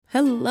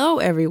Hello,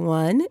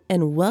 everyone,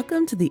 and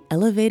welcome to the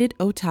Elevated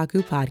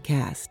Otaku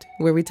Podcast,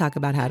 where we talk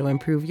about how to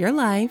improve your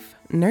life,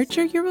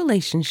 nurture your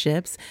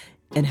relationships,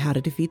 and how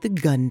to defeat the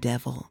gun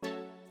devil.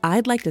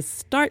 I'd like to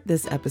start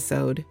this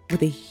episode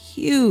with a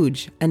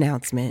huge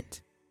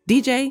announcement.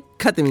 DJ,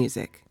 cut the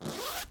music.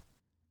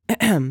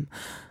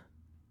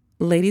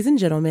 Ladies and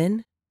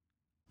gentlemen,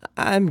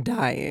 I'm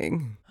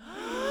dying.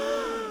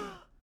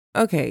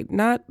 Okay,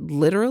 not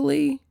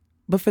literally,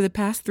 but for the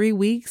past 3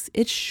 weeks,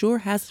 it sure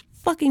has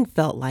fucking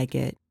felt like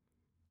it.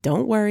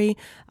 Don't worry,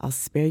 I'll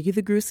spare you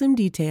the gruesome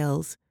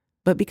details.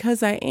 But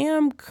because I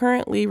am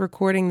currently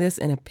recording this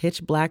in a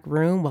pitch black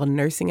room while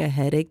nursing a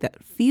headache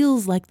that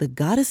feels like the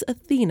goddess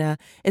Athena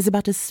is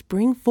about to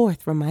spring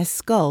forth from my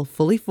skull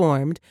fully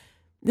formed,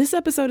 this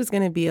episode is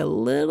going to be a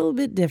little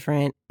bit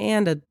different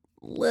and a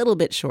little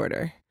bit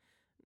shorter.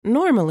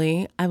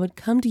 Normally, I would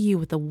come to you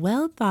with a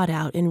well thought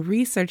out and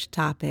researched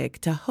topic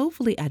to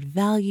hopefully add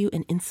value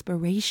and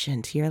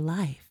inspiration to your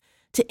life,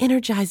 to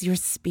energize your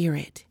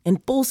spirit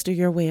and bolster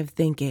your way of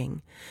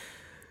thinking.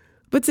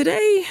 But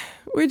today,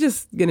 we're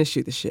just gonna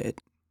shoot the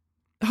shit.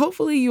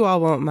 Hopefully you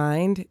all won't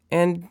mind,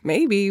 and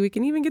maybe we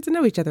can even get to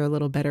know each other a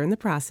little better in the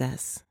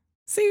process.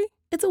 See,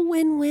 it's a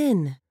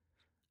win-win.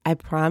 I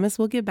promise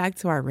we'll get back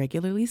to our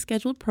regularly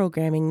scheduled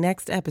programming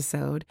next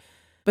episode,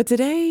 but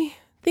today,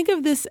 think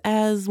of this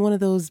as one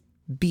of those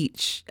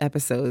beach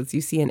episodes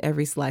you see in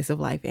every slice of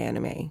life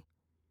anime.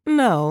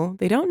 No,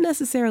 they don't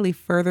necessarily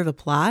further the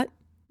plot,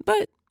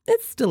 but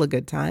it's still a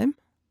good time,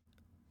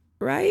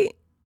 right?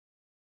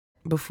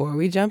 Before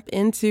we jump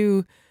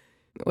into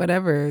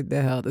whatever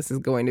the hell this is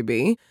going to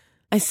be,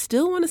 I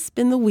still want to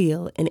spin the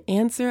wheel and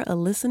answer a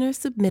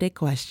listener-submitted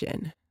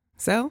question.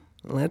 So,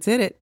 let's hit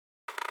it.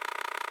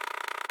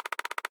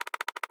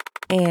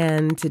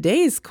 And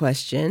today's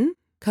question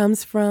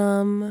comes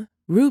from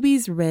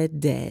Ruby's Red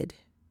Dead.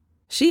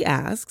 She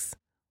asks,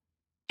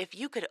 if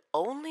you could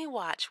only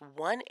watch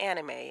one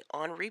anime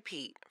on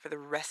repeat for the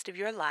rest of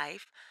your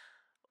life,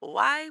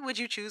 why would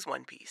you choose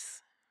One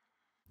Piece?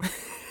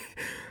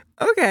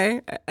 Okay,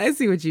 I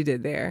see what you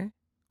did there.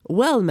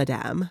 Well,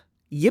 madame,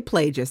 you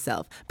played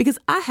yourself because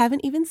I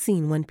haven't even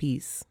seen One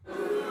Piece.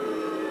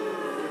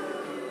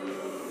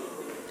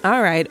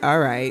 All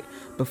right.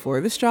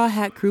 Before the Straw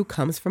Hat Crew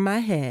comes from my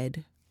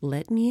head,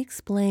 let me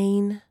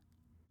explain.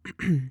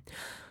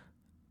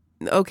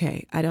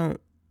 Okay, I don't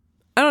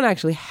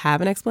actually have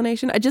an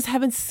explanation. I just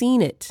haven't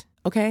seen it,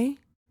 okay?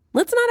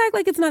 Let's not act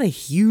like it's not a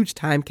huge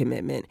time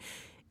commitment.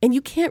 And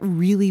you can't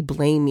really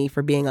blame me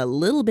for being a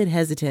little bit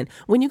hesitant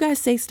when you guys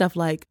say stuff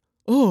like,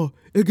 oh,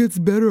 it gets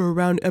better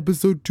around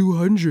episode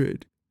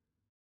 200.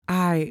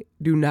 I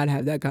do not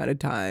have that kind of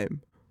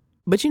time.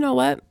 But you know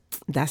what?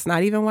 That's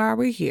not even why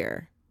we're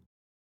here.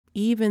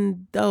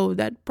 Even though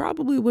that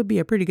probably would be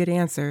a pretty good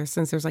answer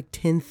since there's like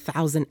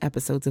 10,000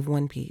 episodes of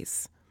One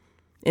Piece.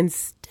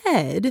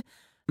 Instead,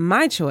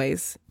 my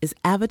choice is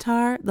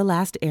Avatar: The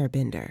Last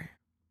Airbender.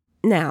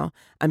 Now,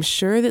 I'm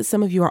sure that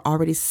some of you are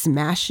already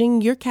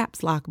smashing your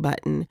caps lock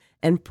button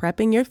and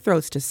prepping your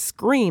throats to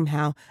scream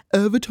how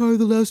Avatar: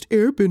 The Last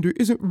Airbender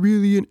isn't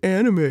really an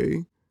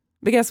anime.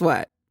 But guess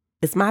what?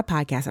 It's my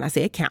podcast and I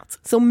say it counts.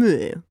 So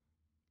meh.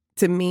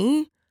 To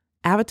me,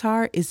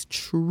 Avatar is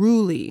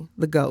truly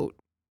the GOAT.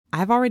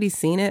 I've already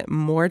seen it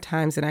more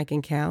times than I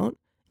can count,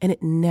 and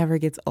it never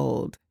gets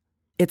old.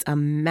 It's a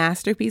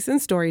masterpiece in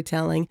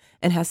storytelling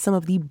and has some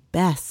of the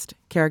best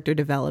character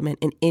development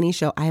in any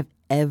show I have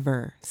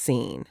ever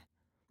seen.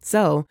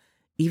 So,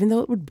 even though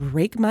it would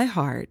break my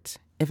heart,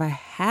 if I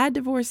had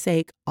to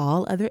forsake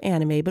all other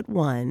anime but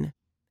one,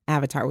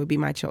 Avatar would be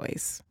my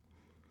choice.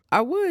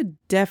 I would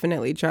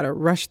definitely try to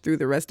rush through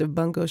the rest of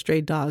Bungo Stray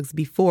Dogs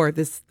before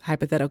this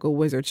hypothetical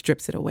wizard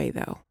strips it away,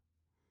 though.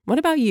 What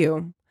about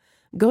you?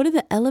 Go to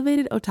the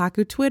Elevated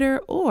Otaku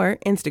Twitter or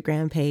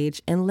Instagram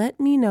page and let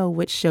me know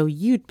which show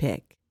you'd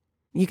pick.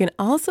 You can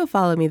also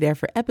follow me there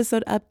for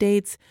episode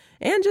updates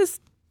and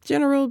just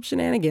general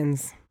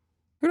shenanigans.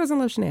 Who doesn't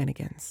love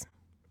shenanigans?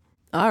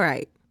 All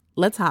right,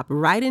 let's hop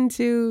right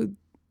into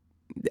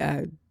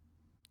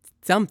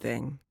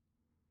something.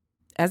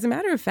 As a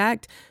matter of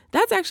fact,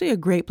 that's actually a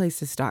great place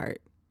to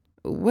start.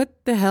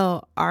 What the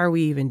hell are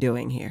we even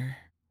doing here?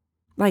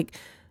 Like,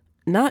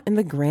 not in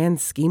the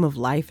grand scheme of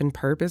life and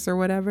purpose or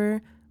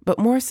whatever, but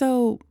more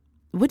so,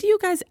 what do you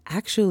guys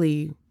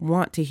actually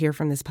want to hear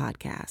from this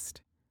podcast?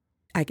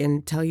 I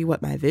can tell you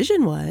what my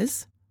vision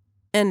was,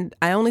 and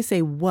I only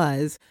say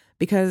was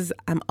because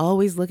I'm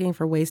always looking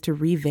for ways to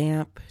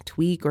revamp,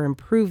 tweak, or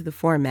improve the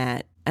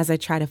format as I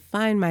try to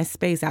find my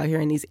space out here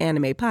in these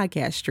anime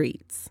podcast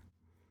streets.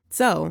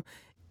 So,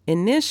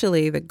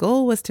 initially, the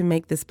goal was to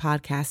make this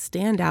podcast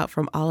stand out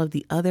from all of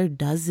the other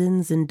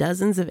dozens and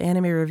dozens of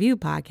anime review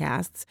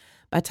podcasts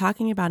by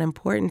talking about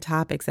important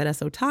topics that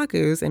us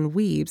otakus and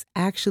weebs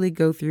actually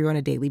go through on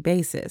a daily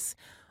basis,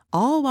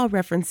 all while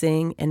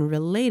referencing and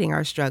relating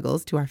our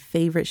struggles to our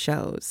favorite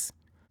shows.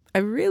 I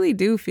really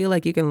do feel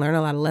like you can learn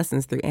a lot of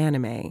lessons through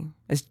anime,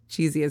 as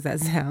cheesy as that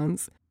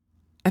sounds.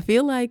 I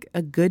feel like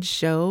a good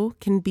show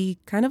can be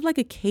kind of like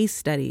a case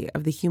study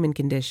of the human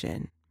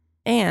condition.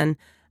 And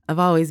I've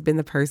always been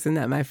the person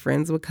that my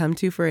friends would come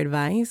to for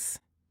advice.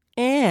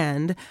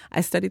 And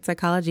I studied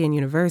psychology in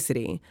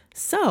university.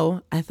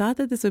 So I thought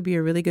that this would be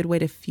a really good way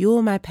to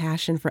fuel my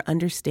passion for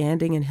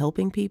understanding and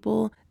helping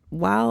people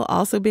while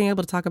also being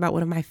able to talk about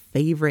one of my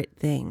favorite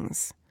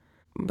things.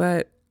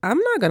 But I'm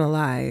not going to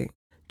lie,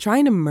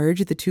 trying to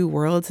merge the two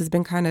worlds has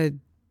been kind of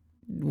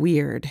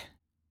weird.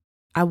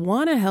 I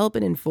want to help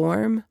and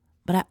inform,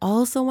 but I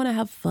also want to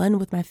have fun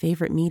with my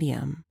favorite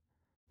medium.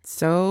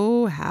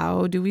 So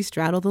how do we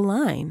straddle the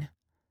line?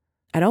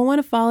 I don't want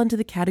to fall into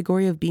the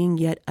category of being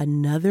yet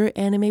another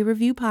anime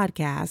review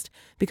podcast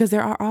because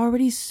there are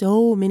already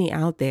so many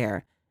out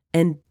there,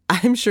 and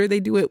I'm sure they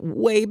do it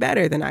way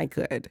better than I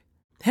could.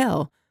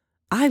 Hell,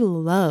 I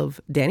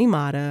love Danny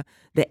Mata,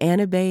 the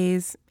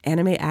Animes,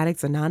 Anime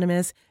Addicts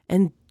Anonymous,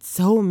 and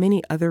so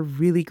many other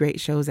really great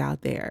shows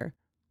out there.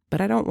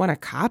 But I don't want to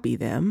copy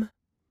them.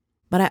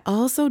 But I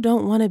also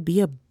don't want to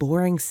be a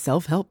boring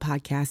self-help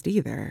podcast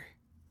either.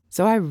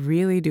 So I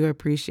really do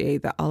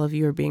appreciate that all of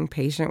you are being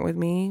patient with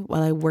me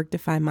while I work to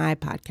find my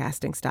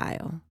podcasting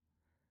style.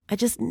 I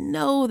just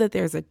know that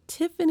there's a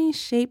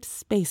Tiffany-shaped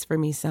space for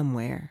me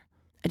somewhere.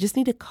 I just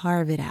need to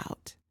carve it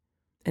out.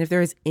 And if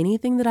there is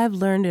anything that I've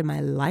learned in my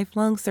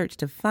lifelong search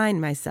to find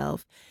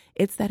myself,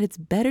 it's that it's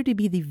better to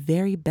be the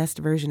very best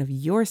version of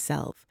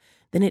yourself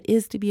than it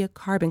is to be a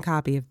carbon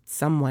copy of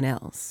someone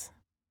else.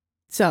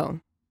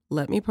 So,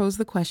 let me pose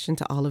the question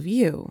to all of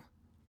you.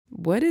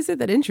 What is it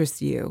that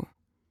interests you?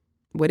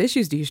 What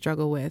issues do you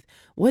struggle with?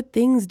 What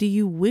things do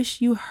you wish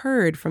you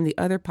heard from the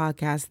other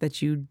podcasts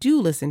that you do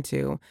listen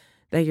to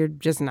that you're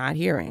just not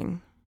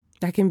hearing?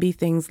 That can be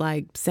things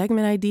like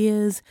segment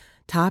ideas,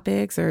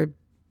 topics, or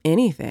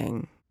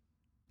anything.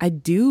 I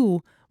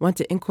do want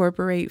to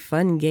incorporate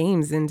fun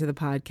games into the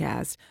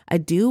podcast. I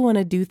do want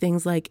to do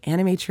things like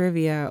anime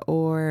trivia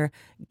or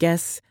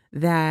guess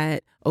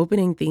that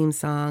opening theme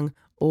song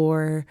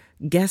or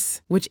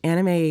guess which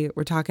anime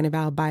we're talking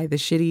about by the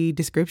shitty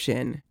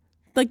description.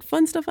 Like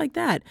fun stuff like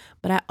that.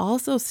 But I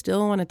also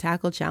still want to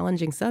tackle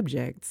challenging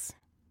subjects.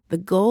 The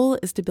goal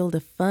is to build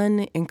a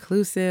fun,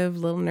 inclusive,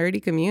 little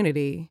nerdy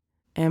community.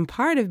 And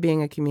part of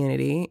being a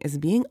community is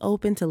being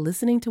open to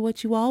listening to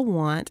what you all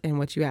want and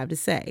what you have to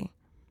say.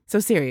 So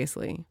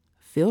seriously,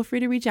 feel free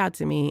to reach out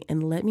to me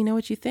and let me know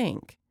what you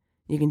think.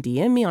 You can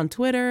DM me on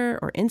Twitter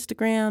or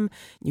Instagram.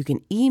 You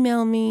can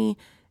email me.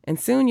 And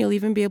soon you'll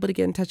even be able to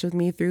get in touch with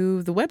me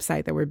through the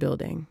website that we're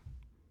building.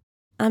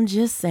 I'm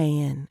just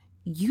saying,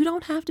 you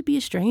don't have to be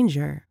a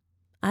stranger.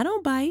 I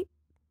don't bite.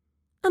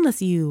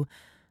 Unless you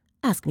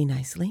ask me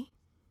nicely.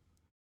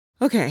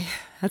 Okay,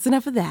 that's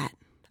enough of that.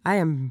 I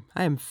am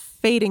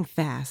fading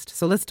fast,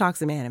 so let's talk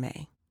some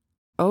anime.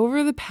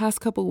 Over the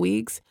past couple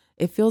weeks,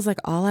 it feels like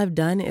all I've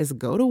done is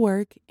go to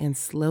work and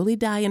slowly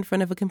die in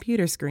front of a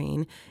computer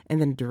screen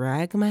and then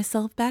drag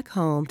myself back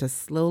home to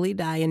slowly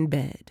die in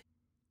bed.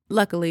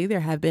 Luckily,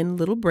 there have been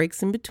little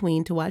breaks in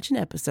between to watch an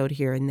episode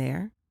here and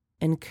there.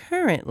 And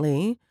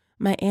currently,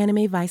 my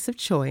anime vice of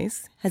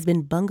choice has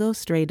been Bungo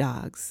Stray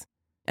Dogs.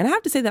 And I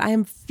have to say that I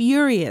am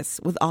furious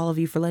with all of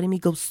you for letting me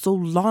go so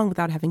long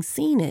without having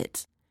seen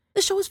it.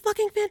 The show is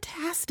fucking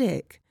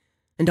fantastic.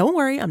 And don't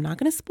worry, I'm not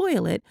going to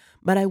spoil it,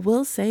 but I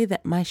will say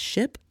that my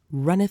ship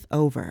runneth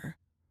over.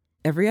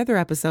 Every other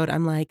episode,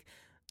 I'm like,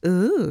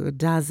 ooh,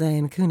 Dazai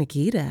and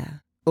Kunakita.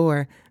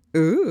 Or,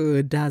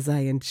 ooh,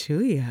 Dazai and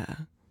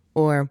Chuya.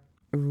 Or,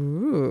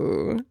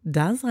 ooh,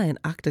 Dazai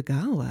and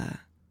Akutagawa.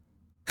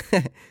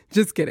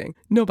 Just kidding.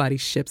 Nobody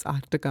ships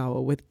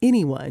Akutagawa with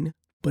anyone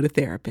but a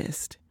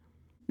therapist.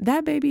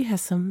 That baby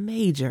has some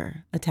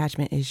major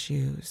attachment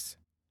issues.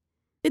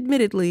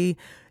 Admittedly,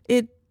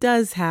 it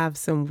does have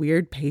some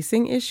weird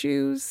pacing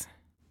issues.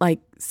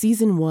 Like,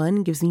 season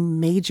 1 gives me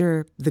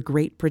major The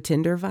Great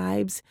Pretender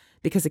vibes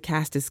because the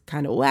cast is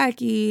kind of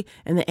wacky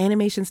and the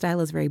animation style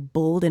is very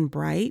bold and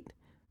bright.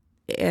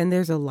 And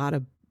there's a lot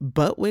of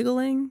butt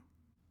wiggling.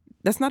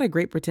 That's not a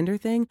Great Pretender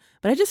thing,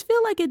 but I just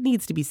feel like it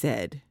needs to be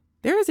said.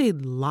 There is a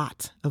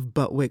lot of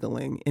butt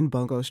wiggling in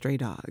Bungo Stray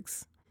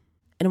Dogs.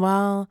 And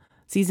while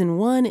season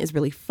 1 is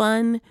really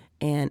fun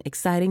and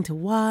exciting to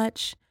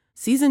watch,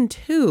 season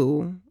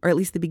 2, or at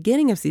least the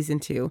beginning of season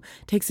 2,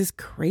 takes this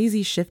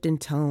crazy shift in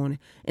tone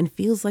and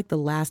feels like the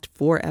last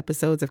 4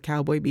 episodes of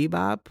Cowboy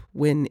Bebop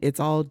when it's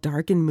all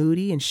dark and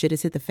moody and shit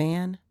has hit the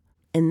fan.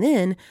 And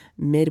then,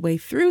 midway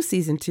through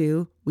season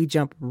 2, we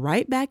jump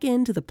right back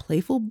into the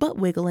playful butt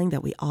wiggling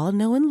that we all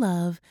know and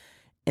love,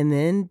 and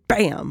then,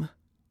 bam,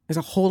 there's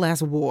a whole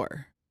ass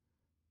war.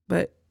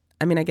 But,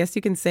 I mean, I guess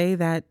you can say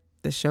that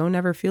the show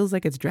never feels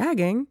like it's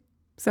dragging,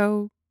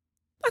 so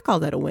I call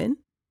that a win.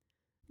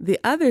 The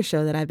other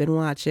show that I've been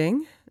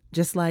watching,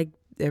 just like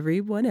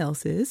everyone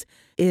else's,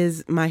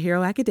 is My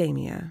Hero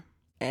Academia.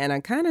 And I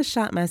kind of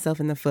shot myself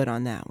in the foot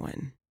on that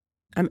one.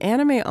 I'm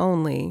anime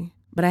only,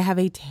 but I have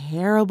a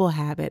terrible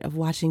habit of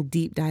watching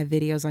deep dive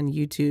videos on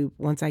YouTube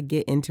once I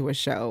get into a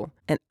show.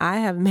 And I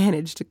have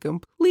managed to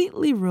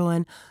completely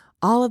ruin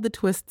all of the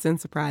twists and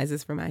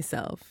surprises for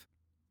myself,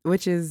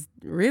 which is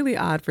really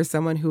odd for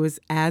someone who is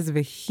as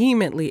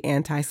vehemently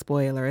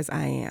anti-spoiler as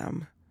I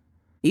am.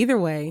 Either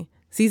way,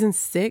 Season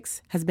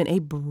 6 has been a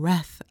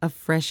breath of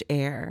fresh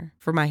air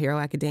for My Hero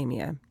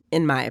Academia,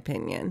 in my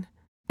opinion.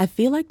 I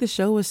feel like the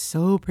show was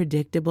so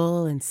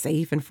predictable and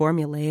safe and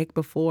formulaic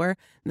before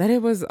that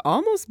it was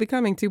almost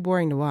becoming too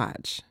boring to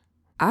watch.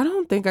 I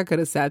don't think I could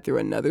have sat through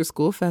another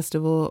school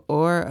festival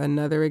or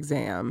another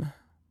exam.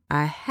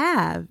 I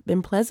have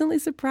been pleasantly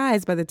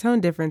surprised by the tone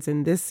difference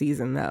in this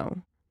season,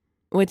 though,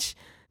 which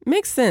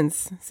makes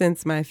sense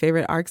since my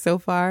favorite arc so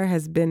far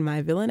has been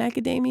My Villain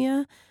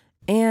Academia,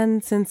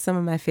 and since some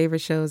of my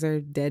favorite shows are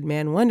Dead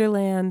Man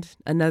Wonderland,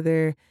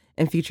 Another,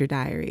 and Future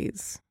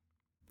Diaries.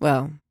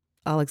 Well,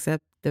 all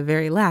except the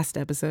very last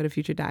episode of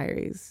Future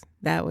Diaries.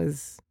 That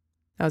was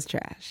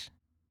trash.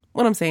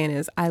 What I'm saying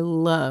is I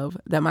love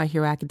that My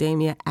Hero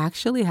Academia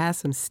actually has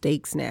some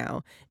stakes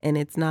now, and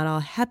it's not all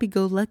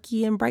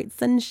happy-go-lucky and bright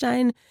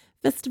sunshine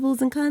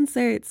festivals and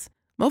concerts.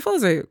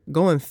 Mofos are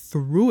going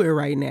through it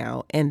right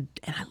now, and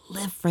I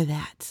live for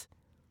that.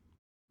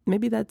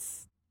 Maybe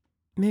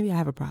I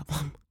have a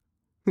problem.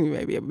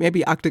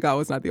 Maybe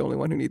Octagawa is not the only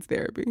one who needs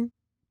therapy.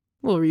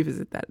 We'll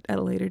revisit that at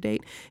a later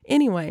date.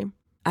 Anyway,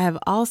 I have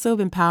also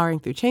been powering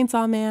through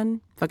Chainsaw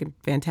Man. Fucking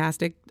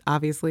fantastic.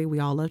 Obviously, we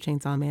all love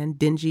Chainsaw Man.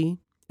 Denji.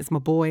 It's my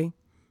boy.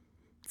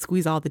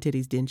 Squeeze all the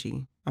titties,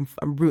 Denji.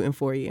 I'm rooting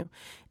for you.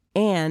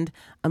 And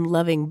I'm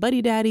loving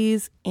Buddy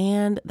Daddies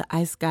and the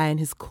Ice Guy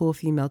and his cool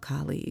female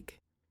colleague.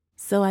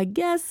 So I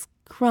guess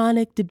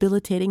chronic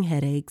debilitating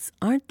headaches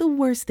aren't the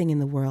worst thing in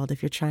the world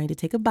if you're trying to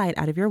take a bite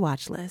out of your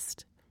watch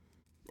list.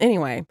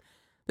 Anyway,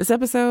 this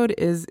episode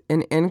is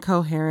an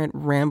incoherent,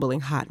 rambling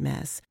hot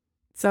mess.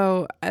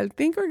 So I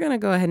think we're going to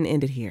go ahead and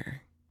end it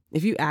here.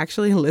 If you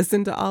actually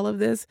listened to all of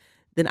this,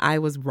 then I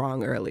was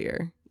wrong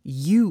earlier.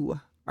 You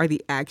are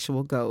the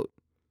actual GOAT.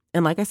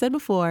 And like I said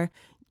before,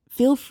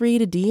 feel free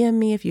to DM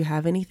me if you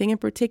have anything in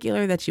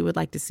particular that you would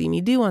like to see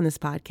me do on this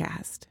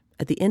podcast.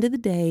 At the end of the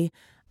day,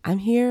 I'm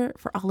here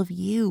for all of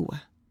you.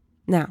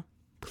 Now,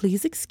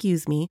 please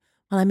excuse me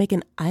while I make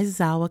an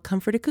Aizawa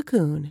comforted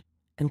cocoon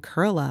and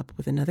curl up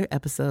with another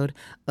episode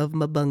of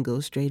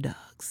Mabungo Stray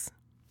Dogs.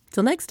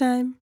 Till next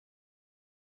time.